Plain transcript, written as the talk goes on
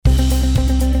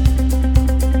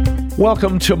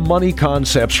Welcome to Money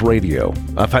Concepts Radio,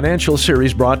 a financial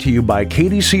series brought to you by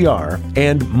KDCR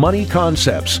and Money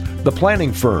Concepts, the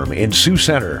planning firm in Sioux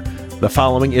Center. The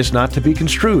following is not to be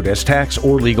construed as tax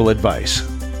or legal advice.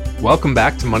 Welcome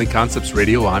back to Money Concepts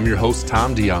Radio. I'm your host,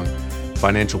 Tom DeYoung,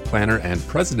 financial planner and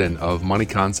president of Money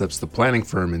Concepts, the planning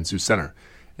firm in Sioux Center.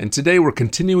 And today we're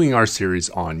continuing our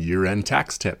series on year-end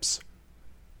tax tips.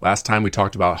 Last time we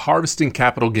talked about harvesting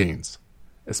capital gains,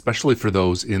 especially for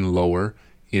those in lower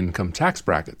income tax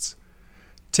brackets.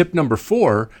 Tip number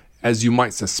 4, as you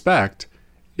might suspect,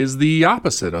 is the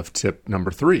opposite of tip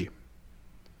number 3.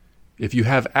 If you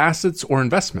have assets or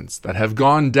investments that have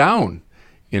gone down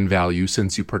in value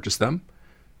since you purchased them,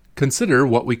 consider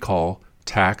what we call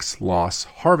tax loss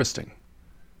harvesting.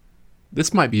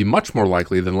 This might be much more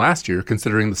likely than last year,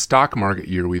 considering the stock market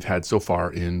year we've had so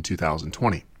far in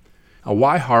 2020. Now,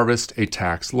 why harvest a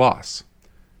tax loss?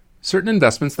 Certain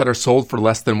investments that are sold for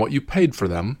less than what you paid for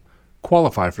them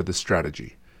qualify for this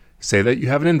strategy. Say that you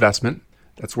have an investment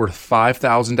that's worth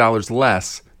 $5,000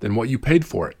 less than what you paid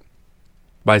for it.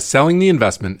 By selling the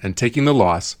investment and taking the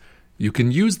loss, you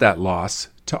can use that loss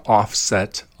to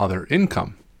offset other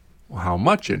income. Well, how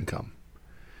much income?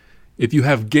 If you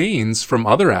have gains from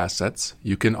other assets,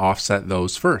 you can offset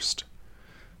those first.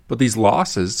 But these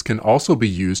losses can also be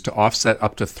used to offset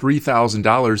up to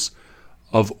 $3,000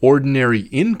 of ordinary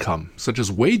income, such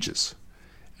as wages,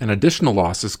 and additional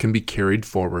losses can be carried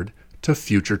forward to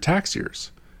future tax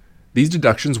years. These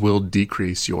deductions will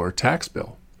decrease your tax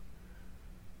bill.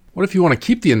 What if you want to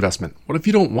keep the investment? What if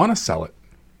you don't want to sell it?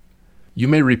 You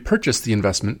may repurchase the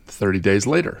investment 30 days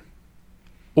later.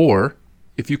 Or,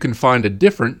 if you can find a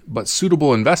different but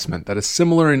suitable investment that is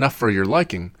similar enough for your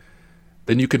liking,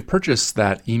 then you can purchase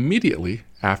that immediately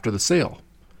after the sale.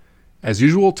 As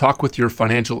usual, talk with your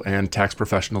financial and tax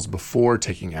professionals before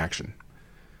taking action.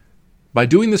 By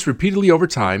doing this repeatedly over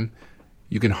time,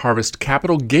 you can harvest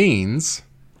capital gains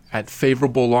at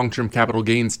favorable long-term capital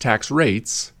gains tax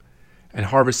rates and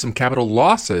harvest some capital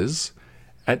losses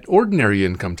at ordinary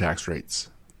income tax rates.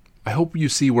 I hope you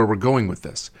see where we're going with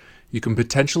this. You can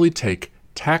potentially take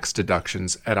tax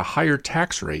deductions at a higher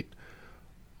tax rate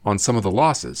on some of the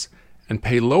losses and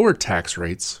pay lower tax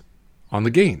rates on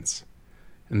the gains.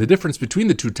 And the difference between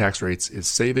the two tax rates is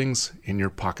savings in your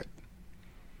pocket.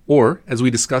 Or, as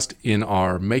we discussed in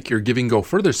our Make Your Giving Go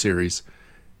Further series,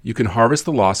 you can harvest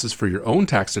the losses for your own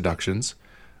tax deductions,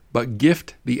 but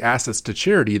gift the assets to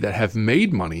charity that have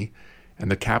made money,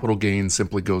 and the capital gain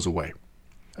simply goes away.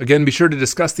 Again, be sure to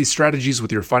discuss these strategies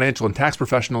with your financial and tax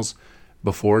professionals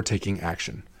before taking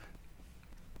action.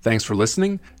 Thanks for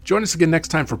listening. Join us again next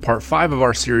time for part 5 of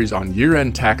our series on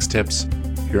year-end tax tips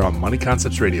here on Money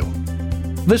Concepts Radio.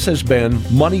 This has been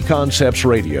Money Concepts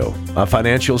Radio, a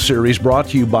financial series brought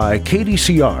to you by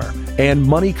KDCR and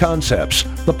Money Concepts,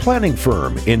 the planning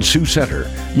firm in Sioux Center.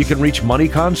 You can reach Money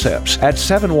Concepts at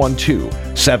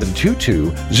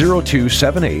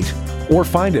 712-722-0278 or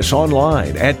find us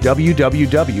online at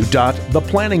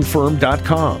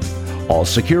www.theplanningfirm.com. All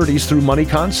securities through Money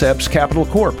Concepts Capital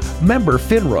Corp., member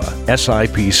FINRA,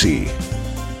 SIPC.